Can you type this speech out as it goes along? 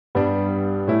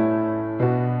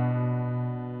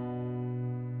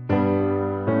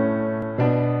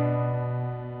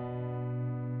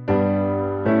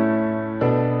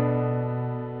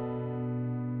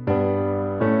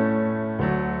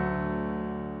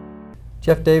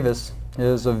Jeff Davis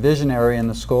is a visionary in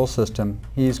the school system.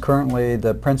 He's currently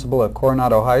the principal at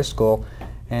Coronado High School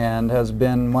and has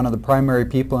been one of the primary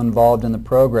people involved in the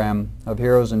program of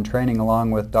Heroes in Training,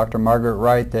 along with Dr. Margaret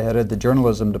Wright, the head of the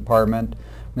journalism department,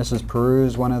 Mrs.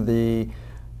 Peruse, one of the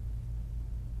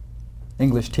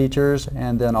English teachers,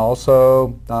 and then also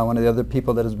one of the other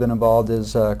people that has been involved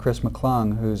is Chris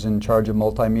McClung, who's in charge of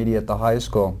multimedia at the high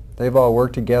school. They've all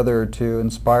worked together to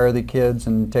inspire the kids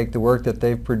and take the work that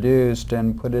they've produced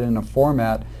and put it in a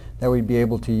format that we'd be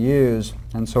able to use.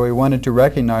 And so we wanted to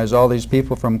recognize all these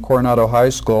people from Coronado High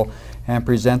School and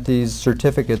present these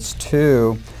certificates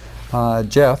to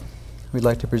Jeff. We'd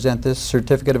like to present this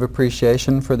certificate of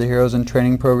appreciation for the Heroes in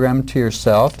Training program to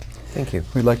yourself. Thank you.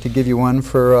 We'd like to give you one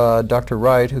for Dr.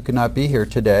 Wright, who could not be here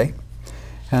today,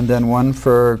 and then one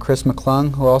for Chris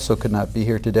McClung, who also could not be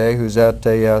here today, who's at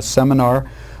a seminar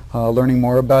learning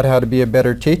more about how to be a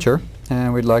better teacher.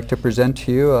 And we'd like to present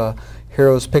to you a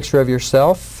hero's picture of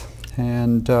yourself,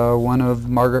 and one of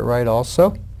Margaret Wright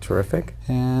also. Terrific.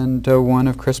 And one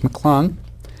of Chris McClung.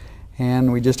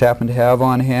 And we just happen to have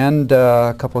on hand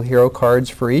a couple hero cards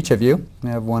for each of you. We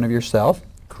have one of yourself.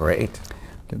 Great.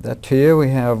 Give that to you. We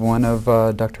have one of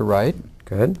Dr. Wright.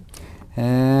 Good.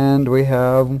 And we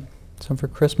have some for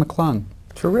Chris McClung.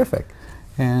 Terrific.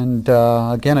 And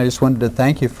again, I just wanted to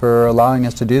thank you for allowing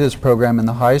us to do this program in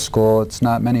the high school. It's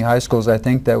not many high schools, I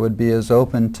think, that would be as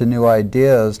open to new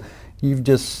ideas. You've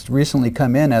just recently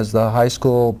come in as the high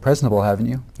school principal, haven't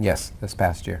you? Yes, this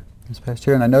past year. This past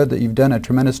year, and I know that you've done a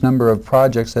tremendous number of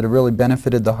projects that have really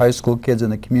benefited the high school kids in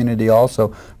the community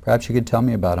also. Perhaps you could tell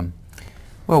me about them.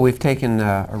 Well, we've taken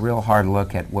a real hard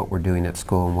look at what we're doing at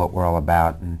school and what we're all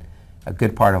about. And a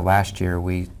good part of last year,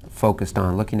 we focused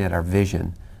on looking at our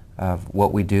vision of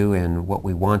what we do and what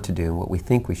we want to do and what we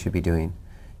think we should be doing.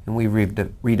 And we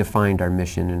redefined our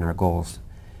mission and our goals.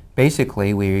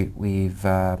 Basically, we've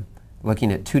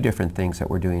looking at two different things that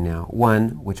we're doing now.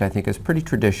 One, which I think is pretty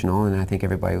traditional and I think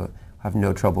everybody will have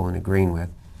no trouble in agreeing with,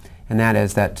 and that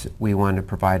is that we want to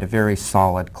provide a very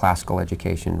solid classical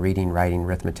education, reading, writing,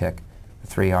 arithmetic, the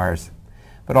 3 R's.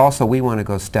 But also we want to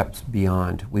go steps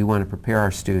beyond. We want to prepare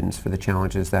our students for the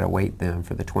challenges that await them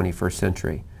for the 21st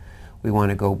century. We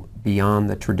want to go beyond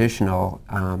the traditional,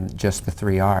 just the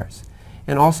 3 R's.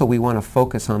 And also we want to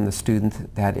focus on the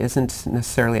student that isn't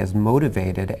necessarily as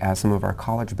motivated as some of our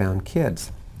college-bound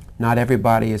kids. Not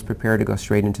everybody is prepared to go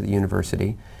straight into the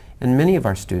university, and many of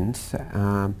our students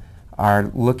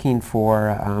are looking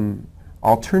for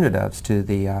alternatives to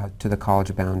the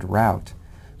college-bound route.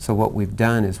 So what we've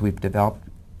done is we've developed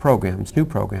programs, new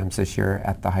programs this year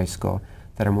at the high school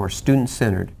that are more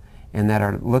student-centered and that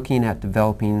are looking at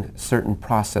developing certain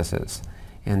processes.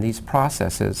 And these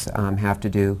processes have to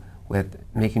do with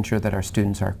making sure that our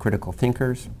students are critical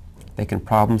thinkers, they can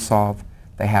problem solve,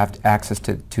 they have access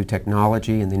to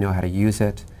technology and they know how to use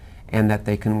it, and that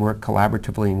they can work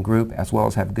collaboratively in group as well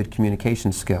as have good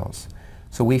communication skills.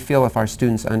 So we feel if our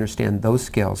students understand those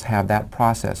skills, have that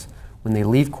process, when they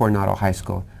leave Coronado High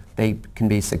School, they can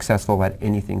be successful at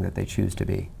anything that they choose to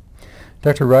be.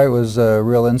 Dr. Wright was a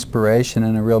real inspiration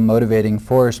and a real motivating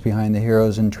force behind the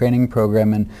Heroes in Training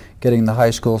program and getting the high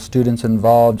school students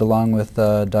involved, along with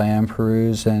Diane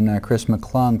Peruse and Chris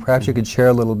McClung. Perhaps you could share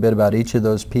a little bit about each of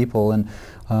those people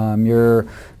and your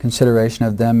consideration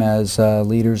of them as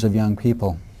leaders of young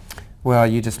people. Well,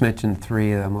 you just mentioned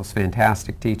 3 of the most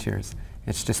fantastic teachers.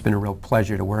 It's just been a real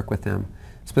pleasure to work with them.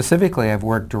 Specifically, I've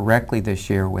worked directly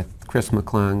this year with Chris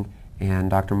McClung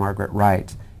and Dr. Margaret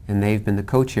Wright, and they've been the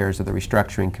co-chairs of the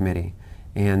restructuring committee,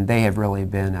 and they have really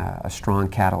been a strong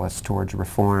catalyst towards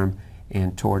reform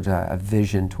and towards a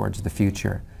vision towards the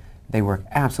future. They work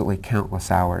absolutely countless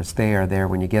hours. They are there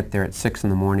when you get there at 6 in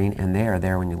the morning, and they are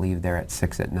there when you leave there at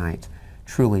 6 at night.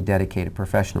 Truly dedicated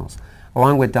professionals.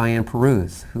 Along with Diane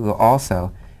Peruse, who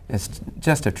also is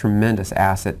just a tremendous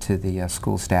asset to the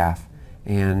school staff,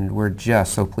 and we're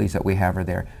just so pleased that we have her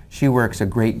there. She works a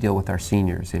great deal with our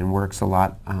seniors and works a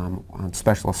lot on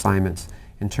special assignments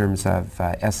in terms of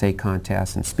essay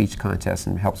contests and speech contests,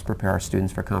 and helps prepare our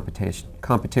students for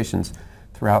competitions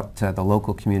throughout the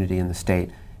local community and the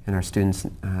state. And our students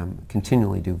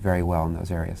continually do very well in those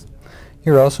areas.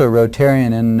 You're also a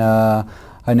Rotarian, and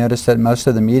I noticed that most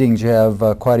of the meetings you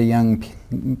have quite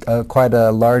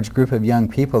a large group of young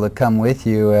people that come with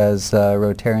you as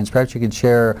Rotarians. Perhaps you could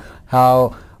share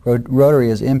how Rotary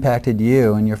has impacted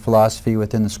you and your philosophy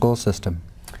within the school system.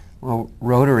 Well,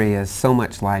 Rotary is so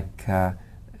much like,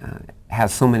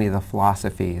 has so many of the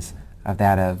philosophies of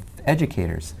that of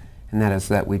educators, and that is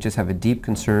that we just have a deep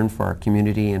concern for our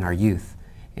community and our youth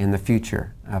and the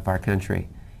future of our country.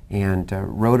 And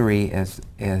Rotary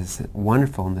is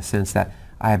wonderful in the sense that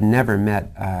I have never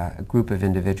met a group of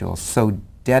individuals so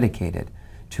dedicated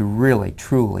to really,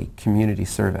 truly community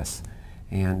service.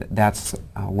 And that's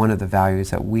one of the values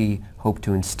that we hope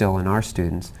to instill in our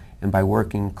students. And by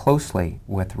working closely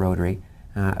with Rotary,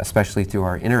 especially through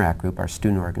our Interact group, our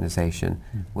student organization,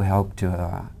 we hope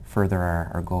to further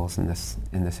our goals in this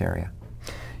area.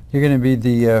 You're going to be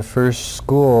the first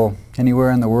school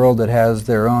anywhere in the world that has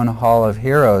their own Hall of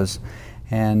Heroes.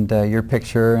 And your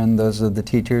picture and those of the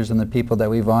teachers and the people that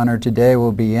we've honored today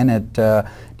will be in it. Do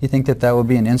you think that that will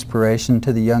be an inspiration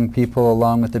to the young people,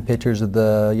 along with the pictures of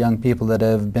the young people that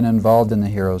have been involved in the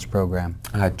Heroes program?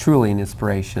 Truly an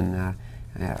inspiration.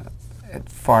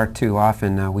 Far too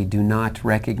often we do not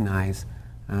recognize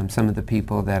some of the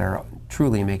people that are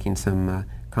truly making some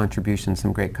contributions,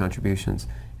 some great contributions,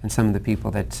 and some of the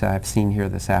people that I've seen here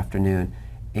this afternoon.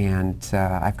 And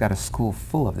I've got a school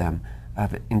full of them,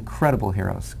 of incredible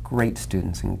heroes, great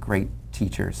students and great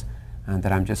teachers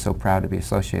that I'm just so proud to be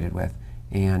associated with.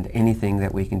 And anything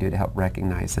that we can do to help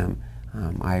recognize them,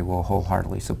 I will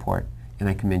wholeheartedly support. And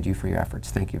I commend you for your efforts.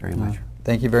 Thank you very much.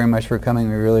 Thank you very much for coming.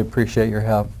 We really appreciate your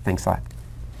help. Thanks a lot.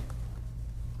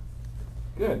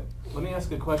 Good. Let me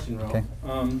ask a question, Ralph. Okay.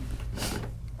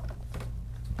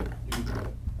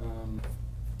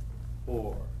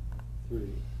 4, 3,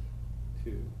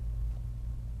 2.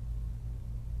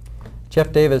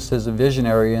 Jeff Davis is a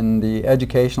visionary in the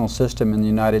educational system in the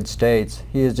United States.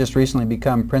 He has just recently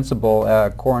become principal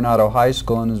at Coronado High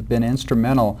School and has been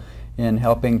instrumental in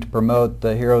helping to promote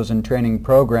the Heroes in Training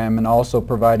program and also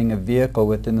providing a vehicle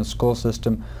within the school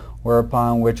system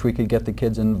whereupon which we could get the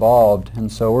kids involved.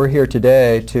 And so we're here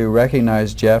today to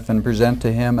recognize Jeff and present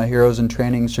to him a Heroes in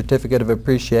Training Certificate of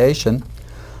Appreciation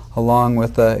along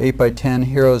with a 8x10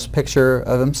 Heroes picture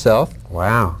of himself.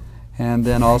 Wow. And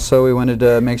then also we wanted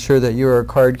to make sure that you were a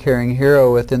card-carrying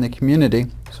hero within the community.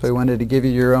 So we wanted to give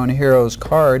you your own Heroes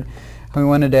card. And we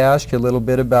wanted to ask you a little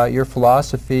bit about your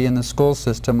philosophy in the school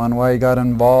system on why you got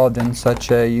involved in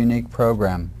such a unique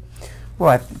program. Well,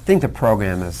 I think the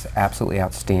program is absolutely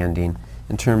outstanding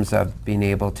in terms of being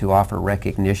able to offer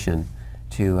recognition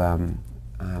to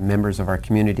members of our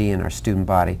community and our student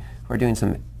body who are doing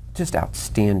some just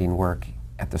outstanding work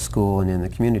at the school and in the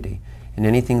community. And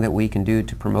anything that we can do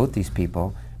to promote these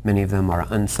people, many of them are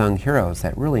unsung heroes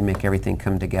that really make everything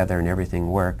come together and everything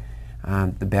work,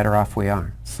 the better off we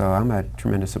are. So I'm a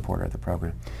tremendous supporter of the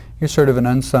program. You're sort of an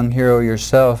unsung hero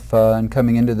yourself, and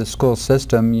coming into the school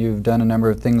system, you've done a number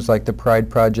of things like the Pride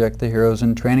Project, the Heroes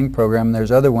in Training program.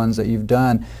 There's other ones that you've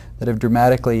done that have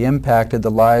dramatically impacted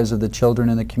the lives of the children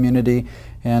in the community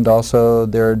and also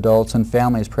their adults and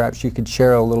families. Perhaps you could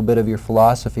share a little bit of your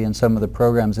philosophy in some of the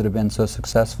programs that have been so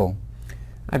successful.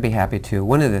 I'd be happy to.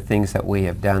 One of the things that we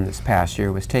have done this past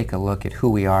year was take a look at who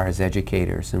we are as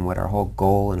educators and what our whole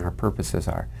goal and our purposes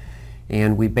are.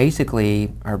 And we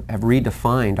basically have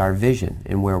redefined our vision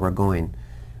and where we're going.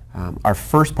 Our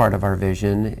first part of our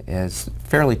vision is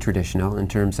fairly traditional in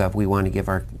terms of we want to give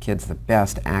our kids the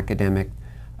best academic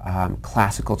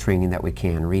classical training that we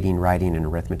can, reading, writing, and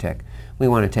arithmetic. We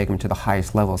want to take them to the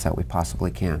highest levels that we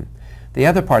possibly can. The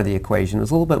other part of the equation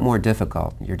is a little bit more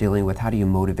difficult. You're dealing with how do you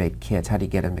motivate kids, how do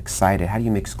you get them excited, how do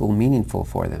you make school meaningful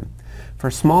for them.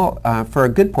 For a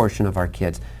good portion of our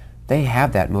kids, they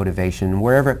have that motivation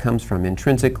wherever it comes from,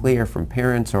 intrinsically or from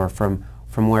parents or from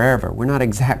wherever. We're not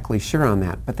exactly sure on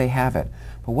that, but they have it.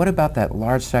 But what about that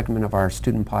large segment of our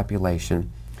student population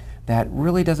that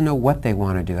really doesn't know what they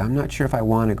want to do? I'm not sure if I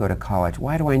want to go to college.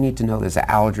 Why do I need to know this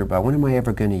algebra? When am I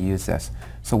ever going to use this?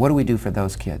 So what do we do for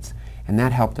those kids? And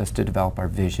that helped us to develop our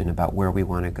vision about where we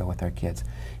want to go with our kids.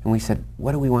 And we said,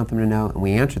 what do we want them to know? And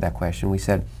we answered that question. We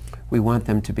said, we want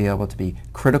them to be able to be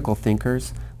critical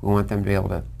thinkers. We want them to be able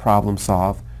to problem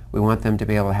solve. We want them to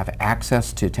be able to have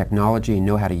access to technology and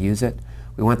know how to use it.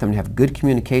 We want them to have good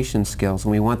communication skills,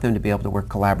 and we want them to be able to work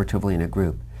collaboratively in a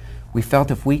group. We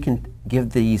felt if we can give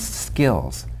these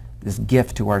skills, this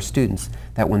gift to our students,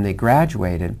 that when they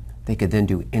graduated, they could then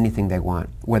do anything they want,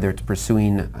 whether it's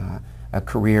pursuing a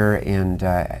career in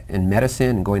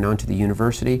medicine and going on to the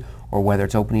university, or whether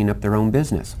it's opening up their own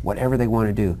business, whatever they want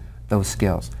to do, those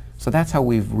skills. So that's how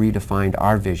we've redefined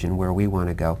our vision, where we want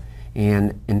to go.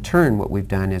 And in turn, what we've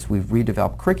done is we've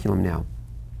redeveloped curriculum now,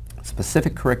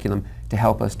 specific curriculum to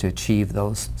help us to achieve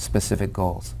those specific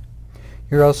goals.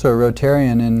 You're also a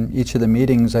Rotarian. In each of the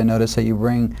meetings, I notice that you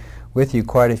bring with you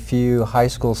quite a few high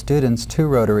school students to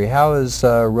Rotary. How has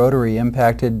Rotary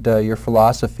impacted your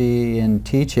philosophy in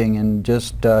teaching and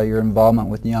just your involvement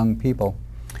with young people?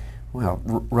 Well,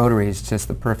 Rotary is just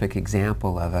the perfect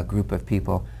example of a group of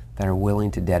people that are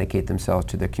willing to dedicate themselves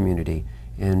to their community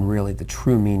and really the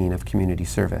true meaning of community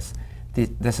service.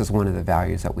 This is one of the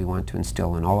values that we want to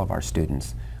instill in all of our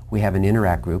students. We have an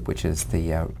Interact group, which is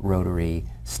the Rotary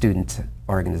student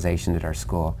organization at our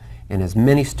school. And as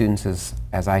many students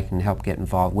as I can help get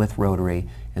involved with Rotary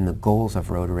and the goals of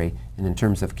Rotary, and in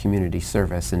terms of community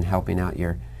service and helping out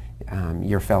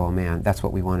your fellow man, that's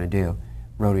what we want to do.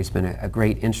 Rotary's been a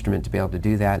great instrument to be able to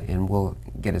do that, and we'll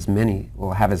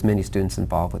have as many students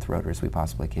involved with Rotary as we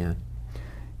possibly can.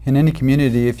 In any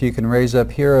community, if you can raise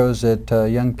up heroes that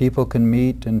young people can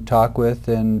meet and talk with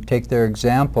and take their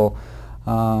example,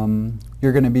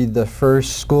 you're going to be the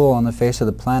first school on the face of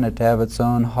the planet to have its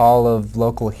own hall of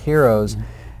local heroes. Mm-hmm.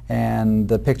 And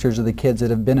the pictures of the kids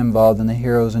that have been involved in the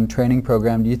Heroes in Training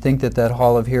program, do you think that that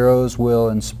hall of heroes will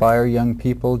inspire young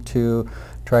people to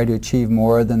try to achieve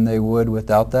more than they would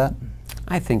without that?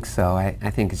 I think so.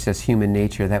 I think it's just human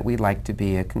nature that we'd like to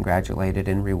be congratulated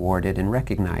and rewarded and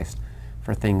recognized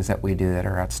for things that we do that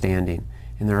are outstanding.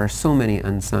 And there are so many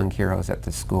unsung heroes at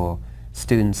the school,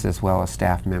 students as well as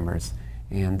staff members.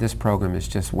 And this program is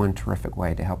just one terrific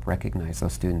way to help recognize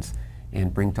those students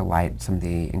and bring to light some of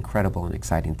the incredible and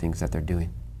exciting things that they're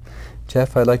doing.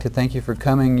 Jeff, I'd like to thank you for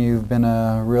coming. You've been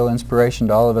a real inspiration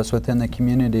to all of us within the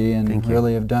community and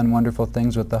really have done wonderful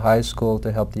things with the high school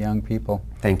to help the young people.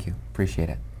 Thank you. Appreciate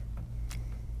it.